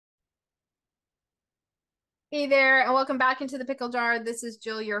Hey there, and welcome back into the Pickle Jar. This is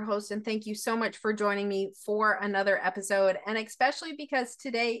Jill, your host, and thank you so much for joining me for another episode, and especially because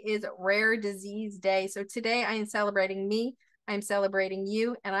today is Rare Disease Day. So today I am celebrating me, I'm celebrating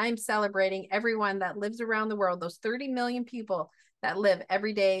you, and I'm celebrating everyone that lives around the world, those 30 million people that live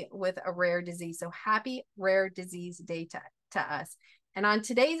every day with a rare disease. So happy Rare Disease Day to us. And on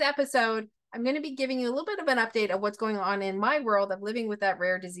today's episode, I'm going to be giving you a little bit of an update of what's going on in my world of living with that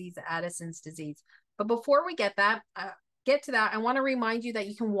rare disease, Addison's disease. But before we get to that, I want to remind you that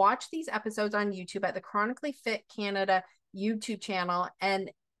you can watch these episodes on YouTube at the Chronically Fit Canada YouTube channel. And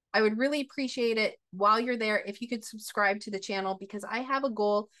I would really appreciate it while you're there if you could subscribe to the channel, because I have a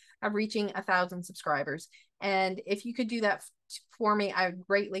goal of reaching 1,000 subscribers. And if you could do that for me, I would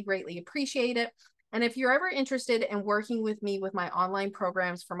greatly, greatly appreciate it. And if you're ever interested in working with me with my online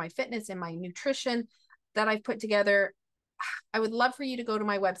programs for my fitness and my nutrition that I've put together, I would love for you to go to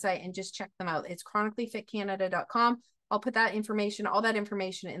my website and just check them out. It's chronicallyfitcanada.com. I'll put that information, all that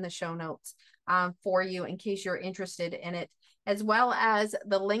information in the show notes for you in case you're interested in it, as well as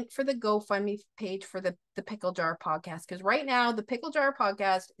the link for the GoFundMe page for the Pickle Jar podcast. Because right now, the Pickle Jar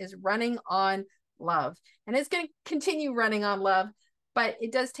podcast is running on love, and it's going to continue running on love, but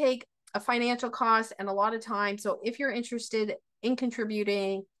it does take a financial cost and a lot of time. So if you're interested in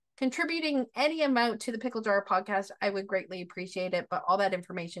contributing any amount to the Pickle Jar podcast, I would greatly appreciate it. But all that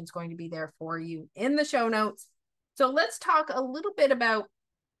information is going to be there for you in the show notes. So let's talk a little bit about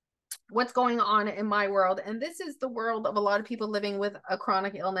what's going on in my world. And this is the world of a lot of people living with a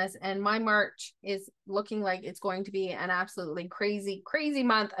chronic illness. And my March is looking like it's going to be an absolutely crazy, crazy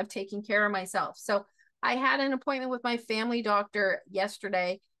month of taking care of myself. So I had an appointment with my family doctor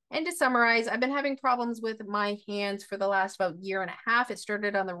yesterday. And to summarize, I've been having problems with my hands for the last about year and a half. It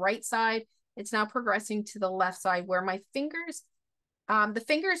started on the right side. It's now progressing to the left side, where my fingers, the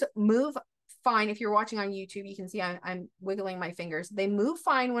fingers move fine. If you're watching on YouTube, you can see I'm wiggling my fingers. They move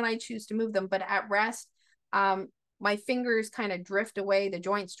fine when I choose to move them, but at rest, my fingers kind of drift away. The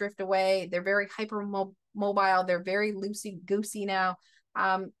joints drift away. They're very hypermobile. They're very loosey-goosey now.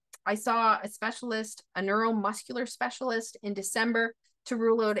 I saw a specialist, a neuromuscular specialist in December, to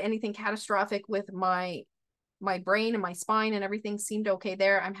rule out anything catastrophic with my brain and my spine, and everything seemed okay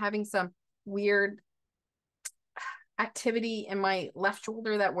there. I'm having some weird activity in my left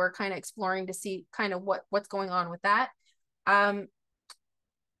shoulder that we're kind of exploring to see kind of what's going on with that. I've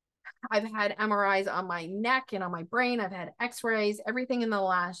had MRIs on my neck and on my brain. I've had x-rays, everything in the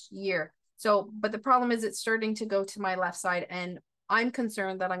last year. So, but the problem is it's starting to go to my left side, and I'm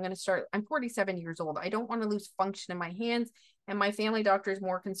concerned that I'm 47 years old. I don't want to lose function in my hands. And my family doctor is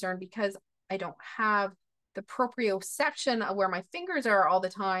more concerned because I don't have the proprioception of where my fingers are all the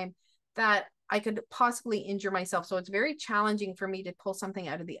time, that I could possibly injure myself. So it's very challenging for me to pull something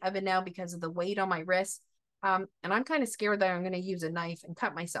out of the oven now because of the weight on my wrist. And I'm kind of scared that I'm going to use a knife and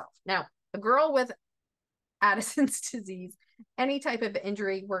cut myself. Now, a girl with Addison's disease, any type of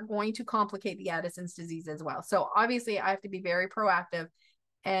injury, we're going to complicate the Addison's disease as well. So obviously I have to be very proactive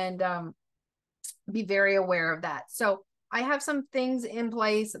and be very aware of that. So I have some things in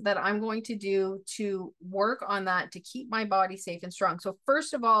place that I'm going to do to work on that to keep my body safe and strong. So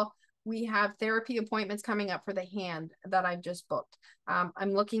first of all, we have therapy appointments coming up for the hand that I've just booked.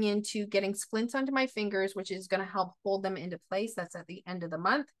 I'm looking into getting splints onto my fingers, which is going to help hold them into place. That's at the end of the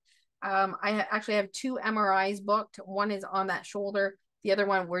month. I actually have 2 MRIs booked. One is on that shoulder. The other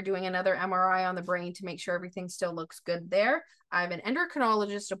one, we're doing another MRI on the brain to make sure everything still looks good there. I have an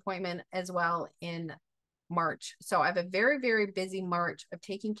endocrinologist appointment as well in March. So I have a very, very busy March of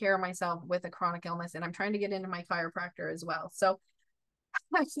taking care of myself with a chronic illness, and I'm trying to get into my chiropractor as well. So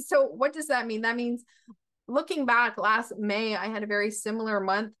what does that mean? That means looking back, last May, I had a very similar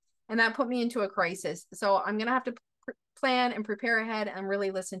month, and that put me into a crisis. So I'm going to have to plan and prepare ahead and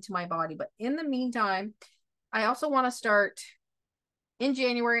really listen to my body. But in the meantime, I also want to start. In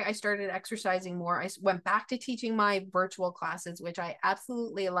January, I started exercising more. I went back to teaching my virtual classes, which I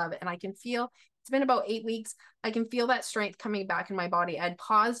absolutely love. And I can feel, it's been about 8 weeks, I can feel that strength coming back in my body. I'd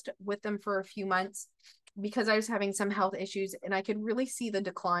paused with them for a few months because I was having some health issues, and I could really see the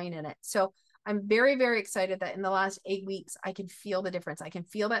decline in it. So I'm very, very excited that in the last 8 weeks, I can feel the difference. I can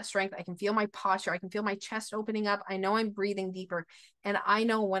feel that strength. I can feel my posture. I can feel my chest opening up. I know I'm breathing deeper. And I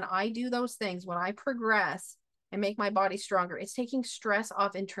know when I do those things, when I progress and make my body stronger, it's taking stress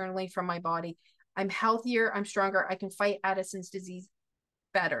off internally from my body. I'm healthier, I'm stronger, I can fight Addison's disease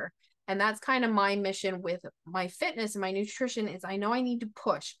better. And that's kind of my mission with my fitness and my nutrition, is I know I need to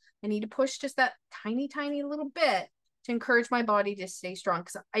push. I need to push just that tiny, tiny little bit to encourage my body to stay strong,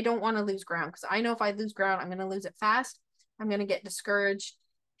 because I don't want to lose ground. Because I know if I lose ground, I'm going to lose it fast. I'm going to get discouraged,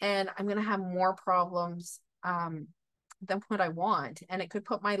 and I'm going to have more problems than what I want. And it could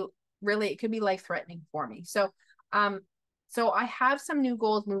put it could be life-threatening for me. So I have some new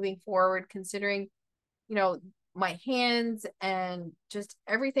goals moving forward, considering, you know, my hands and just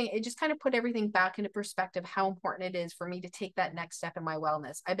everything. It just kind of put everything back into perspective, how important it is for me to take that next step in my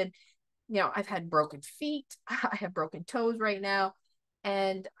wellness. I've had broken feet. I have broken toes right now.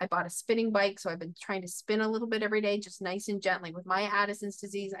 And I bought a spinning bike. So I've been trying to spin a little bit every day, just nice and gently. With my Addison's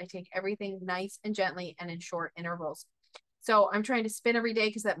disease, I take everything nice and gently and in short intervals. So I'm trying to spin every day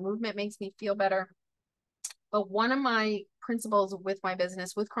because that movement makes me feel better. But one of my principles with my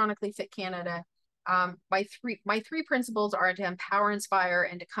business, with Chronically Fit Canada, my three principles are to empower, inspire,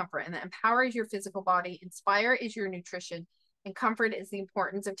 and to comfort. And the empower is your physical body, inspire is your nutrition, and comfort is the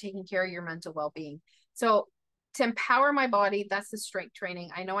importance of taking care of your mental well-being. So to empower my body, that's the strength training.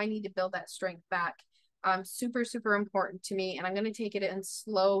 I know I need to build that strength back. Super, super important to me. And I'm going to take it in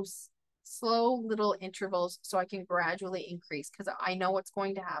slow little intervals so I can gradually increase, because I know what's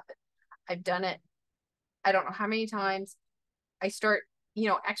going to happen. I've done it. I don't know how many times. I start,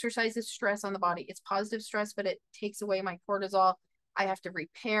 exercise is stress on the body. It's positive stress, but it takes away my cortisol. I have to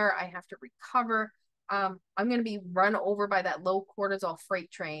repair. I have to recover. I'm going to be run over by that low cortisol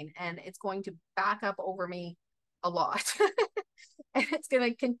freight train, and it's going to back up over me a lot. And it's going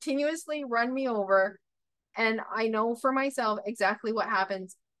to continuously run me over. And I know for myself exactly what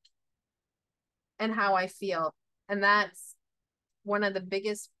happens and how I feel. And that's one of the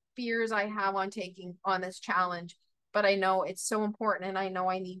biggest fears I have on taking on this challenge. But I know it's so important, and I know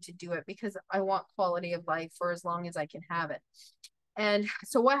I need to do it because I want quality of life for as long as I can have it. And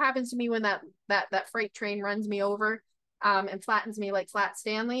so what happens to me when that freight train runs me over and flattens me like Flat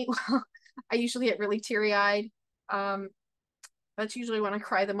Stanley? Well, I usually get really teary-eyed. That's usually when I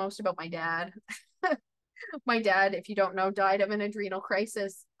cry the most about my dad. My dad, if you don't know, died of an adrenal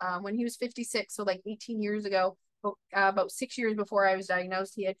crisis when he was 56, so like 18 years ago. About 6 years before I was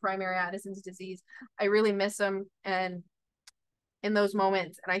diagnosed, he had primary Addison's disease. I really miss him, and in those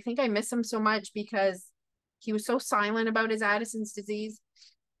moments, and I think I miss him so much because he was so silent about his Addison's disease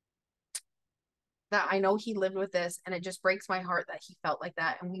that I know he lived with this, and it just breaks my heart that he felt like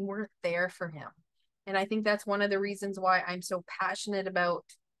that, and we weren't there for him. And I think that's one of the reasons why I'm so passionate about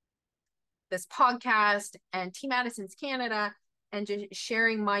this podcast and Team Addison's Canada and just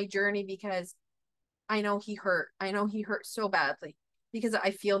sharing my journey, because I know he hurt. I know he hurt so badly, because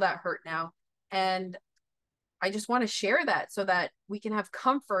I feel that hurt now. And I just want to share that so that we can have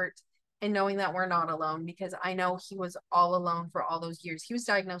comfort in knowing that we're not alone, because I know he was all alone for all those years. He was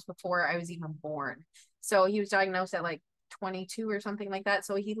diagnosed before I was even born. So he was diagnosed at like 22 or something like that.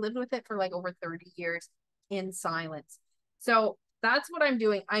 So he lived with it for like over 30 years in silence. So that's what I'm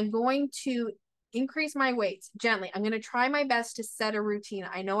doing. I'm going to increase my weights gently. I'm going to try my best to set a routine.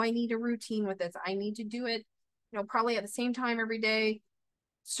 I know I need a routine with this. I need to do it, probably at the same time every day,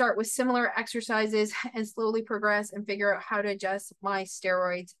 start with similar exercises and slowly progress and figure out how to adjust my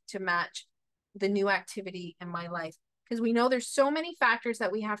steroids to match the new activity in my life. Because we know there's so many factors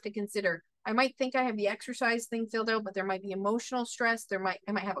that we have to consider. I might think I have the exercise thing filled out, but there might be emotional stress. I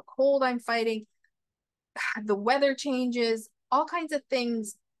might have a cold I'm fighting. The weather changes, all kinds of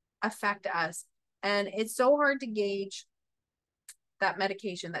things affect us. And it's so hard to gauge that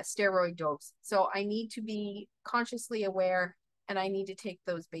medication, that steroid dose. So I need to be consciously aware, and I need to take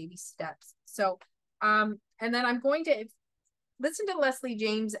those baby steps. So, and then I'm going to listen to Leslie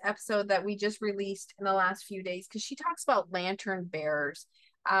James' episode that we just released in the last few days, because she talks about lantern bearers.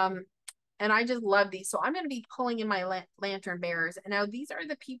 And I just love these. So I'm going to be pulling in my lantern bearers. And now these are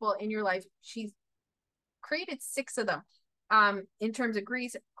the people in your life. She's created 6 of them. In terms of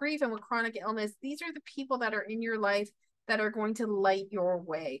grief and with chronic illness, these are the people that are in your life that are going to light your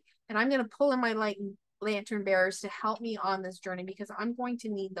way. And I'm going to pull in my lantern bearers to help me on this journey, because I'm going to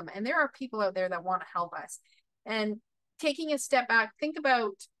need them. And there are people out there that want to help us. And taking a step back, think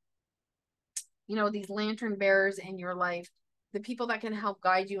about, these lantern bearers in your life, the people that can help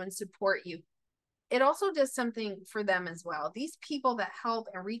guide you and support you. It also does something for them as well. These people that help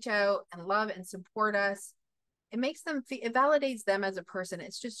and reach out and love and support us, it validates them as a person.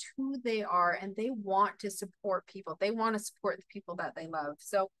 It's just who they are, and they want to support people. They want to support the people that they love.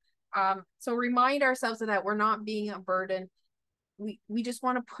 So remind ourselves of that. We're not being a burden. We just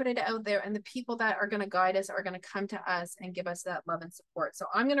want to put it out there, and the people that are going to guide us are going to come to us and give us that love and support. So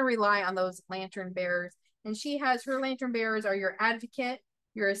I'm going to rely on those lantern bearers. And her lantern bearers are your advocate,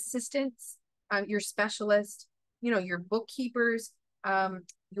 your assistants, your specialist, your bookkeepers,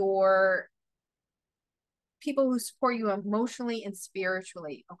 your people who support you emotionally and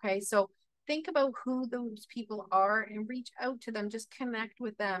spiritually. Okay. So think about who those people are and reach out to them, just connect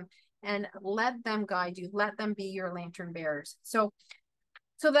with them and let them guide you, let them be your lantern bearers. So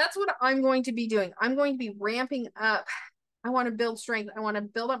that's what I'm going to be doing. I'm going to be ramping up. I want to build strength. I want to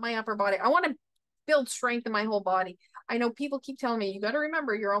build up my upper body. I want to build strength in my whole body. I know people keep telling me, you got to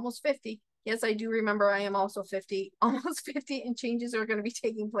remember, you're almost 50. Yes, I do remember I am also 50, almost 50, and changes are going to be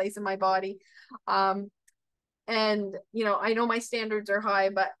taking place in my body. And, you know, I know my standards are high,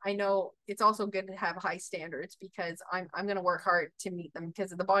 but I know it's also good to have high standards because I'm going to work hard to meet them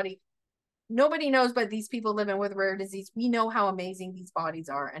because of the body. Nobody knows, but these people living with rare disease, we know how amazing these bodies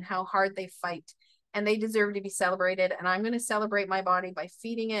are and how hard they fight, and they deserve to be celebrated. And I'm going to celebrate my body by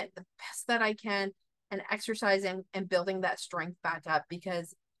feeding it the best that I can and exercising and building that strength back up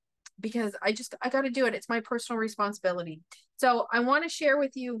because I got to do it. It's my personal responsibility. So I want to share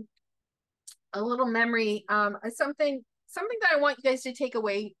with you a little memory, something that I want you guys to take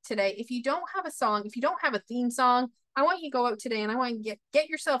away today. If you don't have a song, if you don't have a theme song, I want you to go out today and I want you to get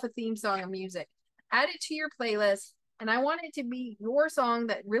yourself a theme song of music, add it to your playlist, and I want it to be your song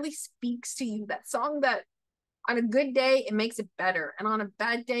that really speaks to you, that song that on a good day, it makes it better. And on a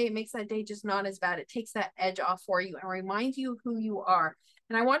bad day, it makes that day just not as bad. It takes that edge off for you and reminds you who you are.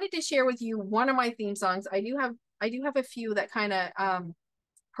 And I wanted to share with you one of my theme songs. I do have a few that kind of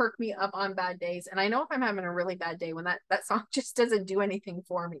perk me up on bad days. And I know if I'm having a really bad day when that song just doesn't do anything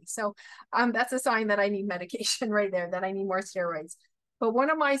for me. So that's a sign that I need medication right there, that I need more steroids. But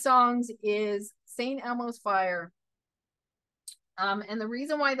one of my songs is St. Elmo's Fire. And the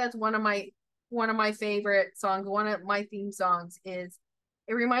reason why that's one of my favorite songs, one of my theme songs, is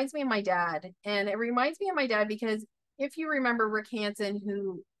it reminds me of my dad. And it reminds me of my dad because if you remember Rick Hansen,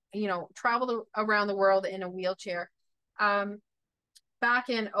 who, you know, traveled around the world in a wheelchair, back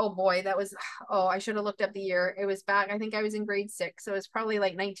in, oh boy, that was, oh, I should have looked up the year. It was back, I think I was in grade 6. So it's probably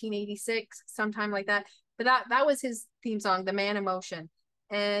like 1986, sometime like that. But that was his theme song, The Man in Motion.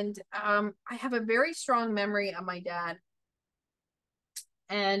 And I have a very strong memory of my dad.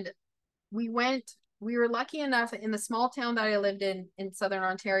 And we were lucky enough in the small town that I lived in Southern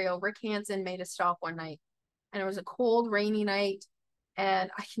Ontario, Rick Hansen made a stop one night. And it was a cold, rainy night. And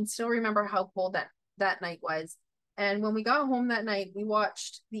I can still remember how cold that night was. And when we got home that night, we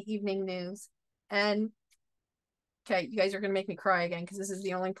watched the evening news. And okay, you guys are going to make me cry again because this is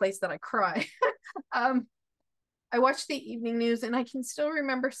the only place that I cry. I watched the evening news and I can still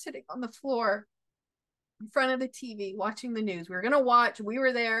remember sitting on the floor in front of the TV watching the news. We were going to watch, we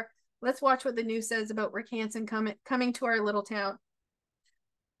were there. Let's watch what the news says about Rick Hansen coming to our little town.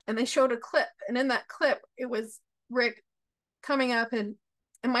 And they showed a clip. And in that clip, it was Rick coming up and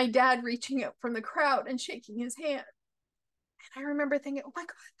my dad reaching out from the crowd and shaking his hand. And I remember thinking, oh my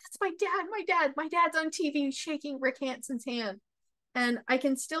God, that's my dad's on TV shaking Rick Hansen's hand. And I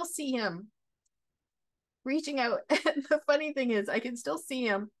can still see him reaching out. And the funny thing is, I can still see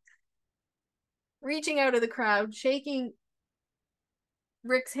him reaching out of the crowd, shaking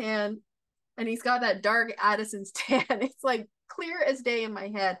Rick's hand. And he's got that dark Addison's tan. It's like clear as day in my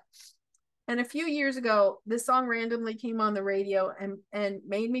head. And a few years ago, this song randomly came on the radio and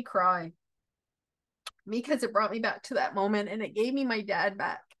made me cry because it brought me back to that moment and it gave me my dad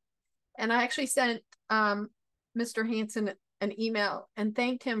back. And I actually sent Mr. Hansen an email and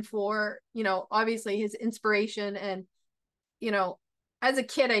thanked him for, you know, obviously his inspiration. And, you know, as a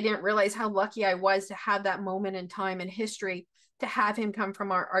kid, I didn't realize how lucky I was to have that moment in time in history to have him come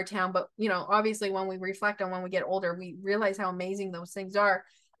from our town. But, you know, obviously when we reflect on when we get older, we realize how amazing those things are.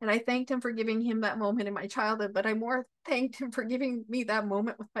 And I thanked him for giving him that moment in my childhood, but I more thanked him for giving me that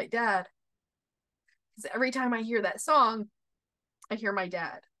moment with my dad. Because every time I hear that song, I hear my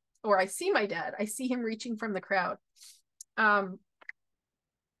dad, or I see my dad. I see him reaching from the crowd.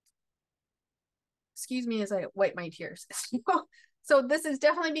 Excuse me as I wipe my tears. So this has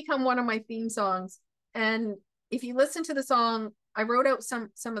definitely become one of my theme songs. And if you listen to the song, I wrote out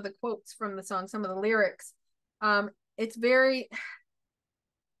some of the quotes from the song, some of the lyrics. It's very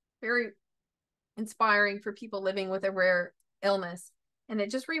inspiring for people living with a rare illness. And it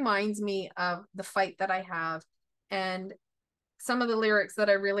just reminds me of the fight that I have. And some of the lyrics that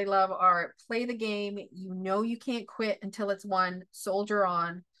I really love are, play the game, you know you can't quit until it's won, soldier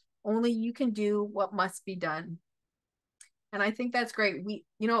on, only you can do what must be done. And I think that's great. We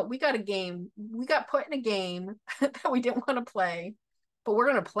got a game. We got put in a game that we didn't want to play, but we're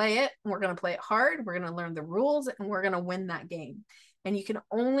going to play it. And we're going to play it hard. We're going to learn the rules and we're going to win that game. And you can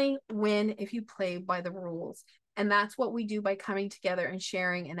only win if you play by the rules. And that's what we do by coming together and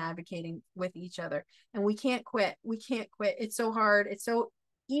sharing and advocating with each other. And we can't quit. We can't quit. It's so hard. It's so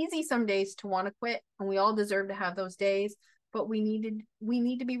easy some days to want to quit. And we all deserve to have those days. but we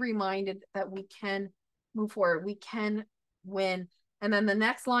need to be reminded that we can move forward. We can win. And then the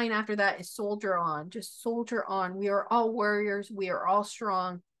next line after that is soldier on. Just soldier on. We are all warriors. We are all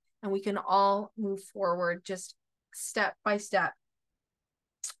strong, and we can all move forward just step by step.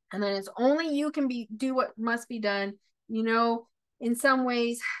 And then it's only you can do what must be done. You know, in some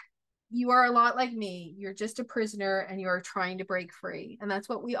ways, you are a lot like me. You're just a prisoner and you're trying to break free. And that's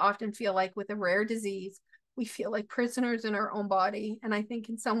what we often feel like with a rare disease. We feel like prisoners in our own body. And I think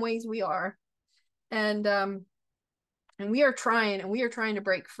in some ways we are. And we are trying to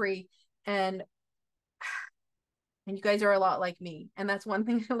break free. And you guys are a lot like me. And that's one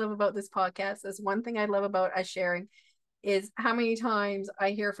thing I love about this podcast. That's one thing I love about us sharing, is how many times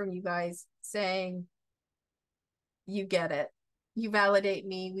I hear from you guys saying, you get it. You validate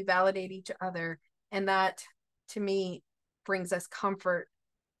me. We validate each other. And that, to me, brings us comfort,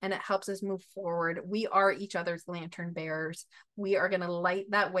 and it helps us move forward. We are each other's lantern bearers. We are going to light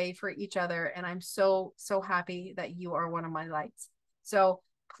that way for each other. And I'm so, so happy that you are one of my lights. So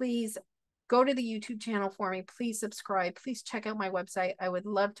please go to the YouTube channel for me. Please subscribe. Please check out my website. I would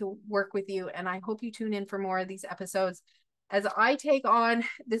love to work with you. And I hope you tune in for more of these episodes as I take on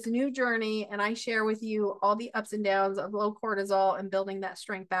this new journey and I share with you all the ups and downs of low cortisol and building that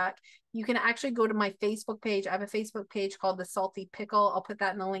strength back. You can actually go to my Facebook page. I have a Facebook page called The Salty Pickle. I'll put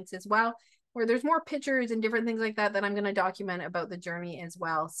that in the links as well, where there's more pictures and different things like that I'm going to document about the journey as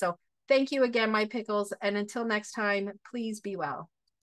well. So thank you again, my pickles. And until next time, please be well.